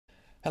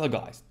Hello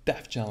guys,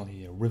 Dev Channel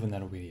here with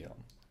another video.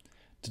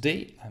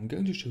 Today I'm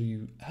going to show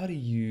you how to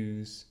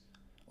use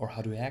or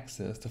how to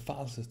access the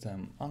file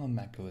system on a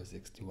Mac OS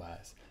X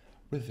device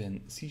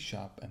within C#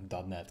 and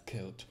 .NET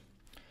code.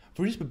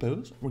 For this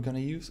purpose, we're going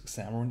to use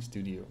Xamarin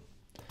Studio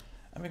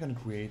and we're going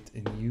to create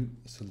a new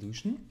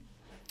solution,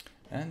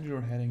 and we're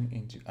heading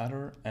into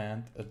Other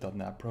and a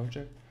 .NET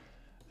project,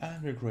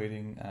 and we're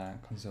creating a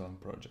console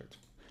project.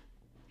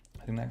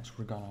 And next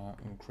we're going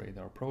to create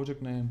our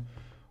project name,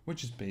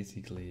 which is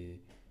basically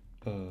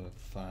a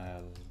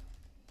file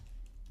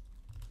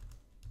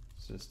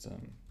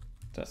system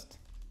test,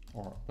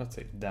 or let's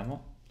say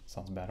demo,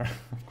 sounds better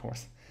of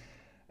course,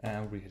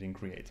 and we're hitting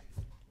create.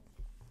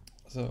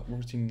 So what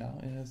we're seeing now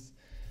is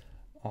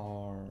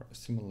our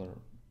similar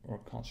or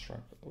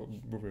construct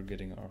we're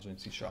getting also in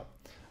C#.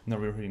 Now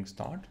we're hitting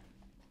start,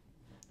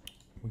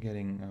 we're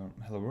getting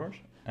hello world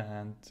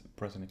and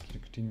pressing the key to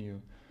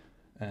continue,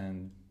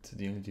 and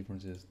the only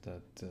difference is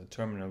that the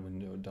terminal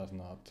window does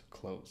not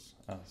close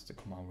as the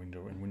command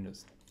window in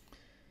Windows.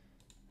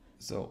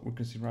 So we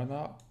can see right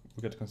now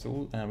we get the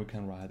console and we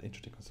can write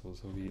into the console.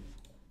 So we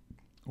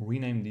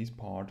rename this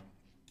part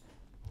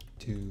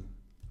to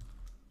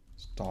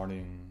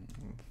starting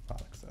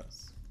file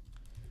access.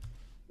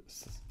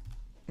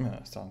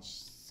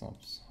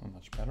 Sounds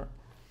much better.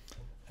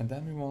 And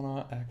then we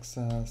wanna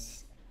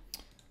access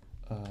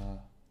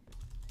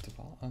the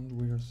file, and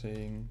we are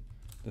saying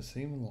the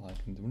same like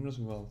in the Windows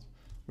world,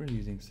 we're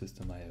using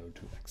system.io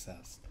to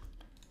access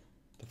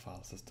the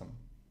file system.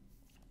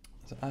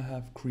 So I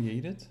have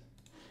created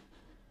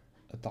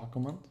a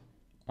document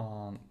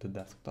on the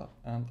desktop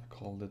and I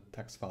called it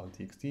text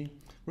file.txt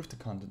with the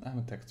content I'm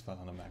a text file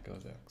on a Mac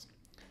OS X.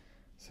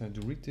 So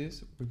to read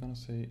this, we're gonna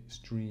say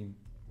stream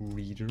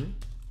reader,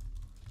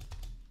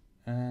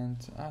 and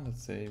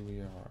let's say we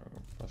are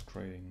first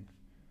creating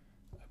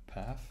a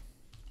path,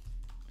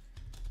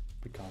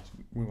 because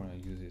we want to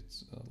use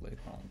it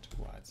later on to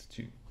write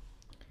too.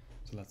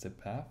 So let's say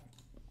path,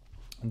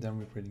 and then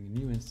we're creating a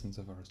new instance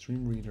of our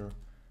stream reader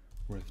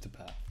with the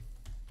path.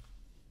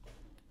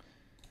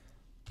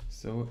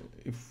 So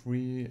if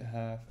we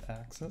have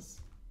access,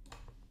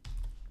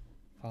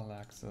 file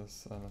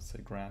access, let's say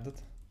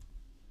granted,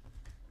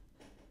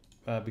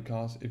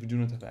 because if we do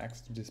not have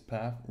access to this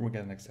path, we'll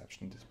get an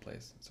exception in this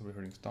place. So we're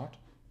hitting start.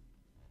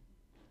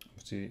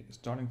 We see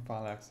starting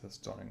file access,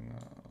 starting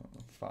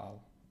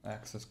file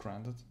access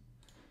granted.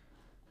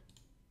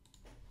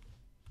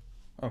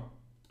 Oh,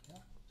 yeah,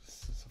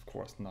 this is of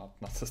course not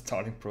the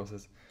starting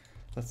process.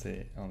 Let's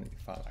say only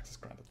file access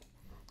granted.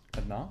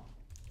 And now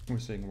we're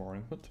saying war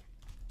input,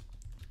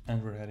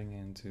 and we're heading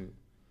into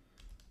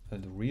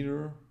the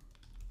reader,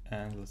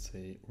 and let's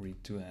say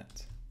read to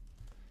end.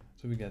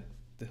 So we get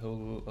the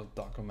whole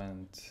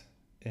document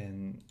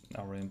in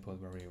our input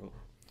variable.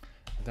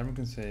 And then we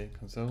can say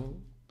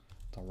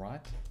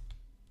console.write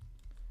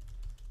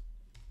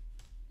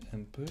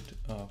input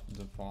of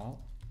the file,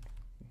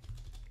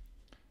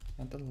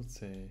 and then let's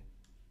say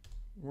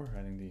we're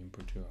heading the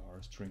input to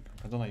our string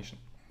concatenation,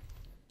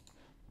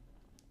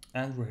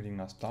 and we're hitting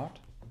now start.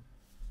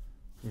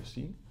 We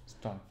see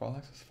start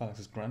file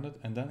access granted,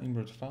 and then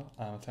input file,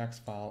 a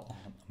text file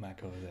on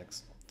Mac OS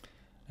X.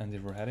 And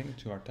if we're heading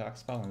to our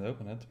text file and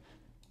open it,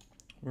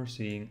 we're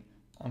seeing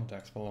a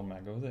text file on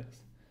Mac OS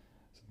X.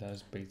 So that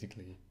is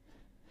basically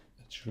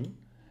true.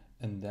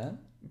 And then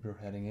we're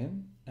heading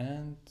in,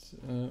 and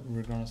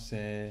we're gonna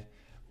say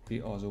we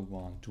also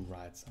want to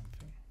write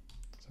something.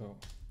 So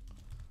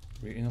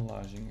we're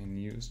initializing a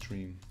new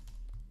stream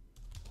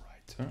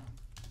writer.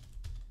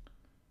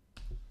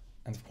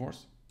 And of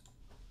course,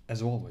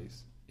 as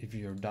always, if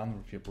you're done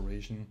with the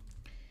operation,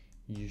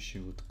 you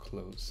should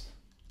close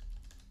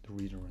the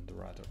reader and the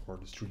writer, or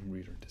the stream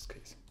reader in this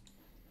case,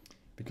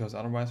 because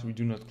otherwise we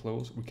do not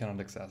close, we cannot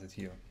access it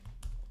here.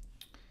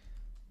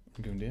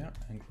 I'm going there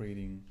and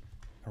creating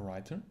a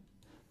writer.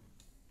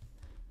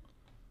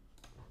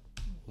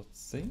 Let's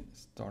say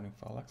starting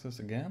file access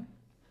again,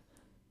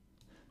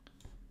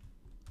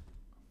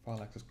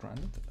 file access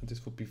granted, and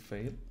this would be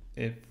failed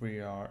if we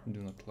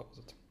do not close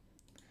it.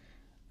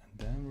 And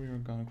then we are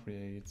gonna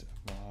create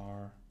a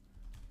var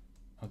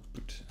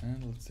output,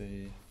 and let's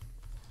say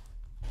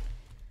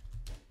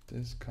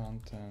this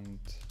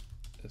content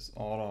is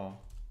auto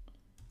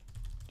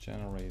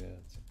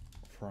generated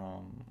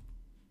from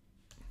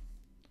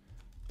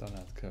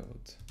 .NET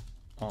code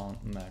on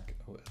Mac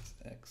OS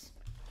X.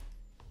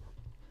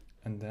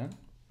 And then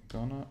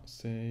gonna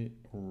say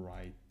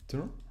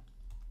writer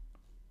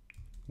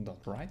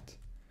dot write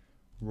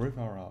with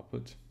our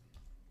output,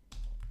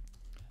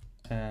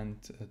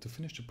 and to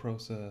finish the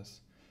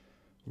process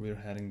we're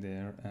heading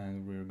there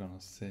and we're gonna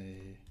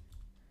say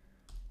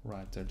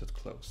writer dot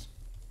close.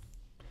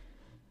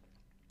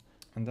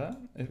 And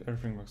then if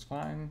everything works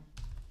fine,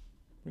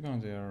 we're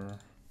gonna do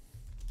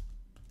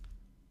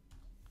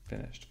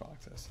finished file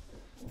access.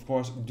 Of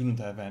course, we do not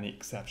have any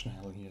exception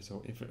handling here,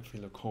 so if we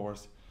fail a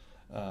course,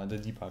 the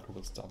debugger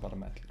will stop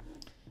automatically.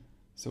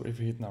 So if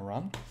we hit now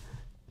run,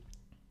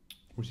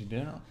 we see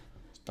there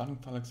starting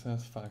file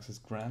access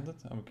granted,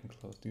 and we can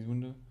close this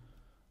window,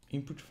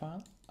 input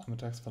file. I'm a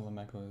text file on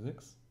Mac OS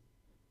X,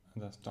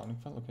 and then starting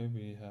file. Okay,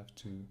 we have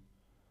to,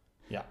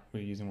 yeah,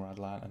 we're using right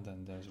line, and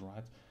then there's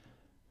right.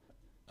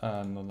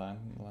 No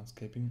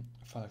landscaping.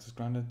 File access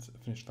granted.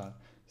 Finished file.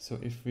 So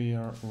if we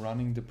are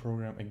running the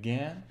program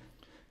again,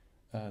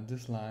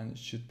 this line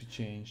should be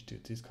changed to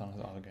this kind of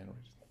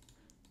auto-generated.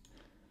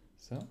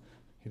 So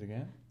hit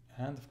again,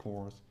 and of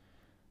course,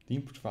 the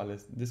input file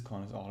is this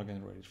kind is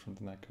auto-generated from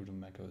the Mac code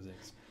and Mac OS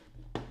X.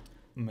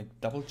 Make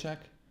double check,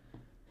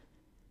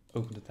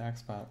 open the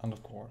text file, and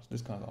of course,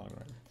 this kind is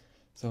auto-generated.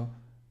 So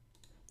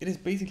it is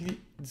basically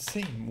the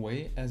same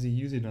way as you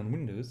use it on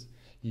Windows.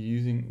 You're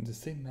using the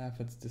same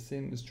methods, the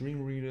same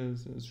stream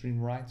readers,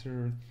 stream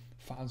writer,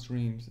 file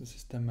streams,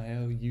 system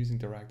IO, using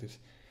directives.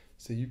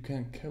 So you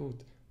can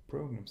code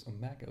programs on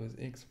Mac OS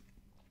X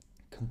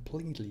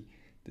completely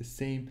the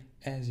same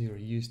as you're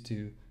used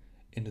to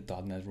in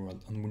the .NET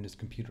world on Windows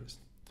computers.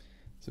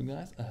 So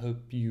guys, I hope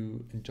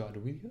you enjoyed the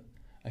video.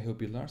 I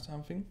hope you learned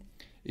something.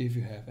 If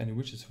you have any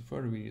wishes for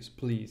further videos,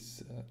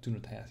 please do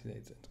not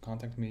hesitate to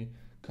contact me.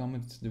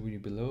 Comment the video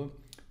below,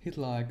 hit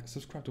like,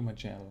 subscribe to my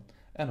channel,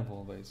 and as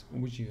always,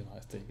 wish you a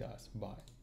nice day guys. Bye.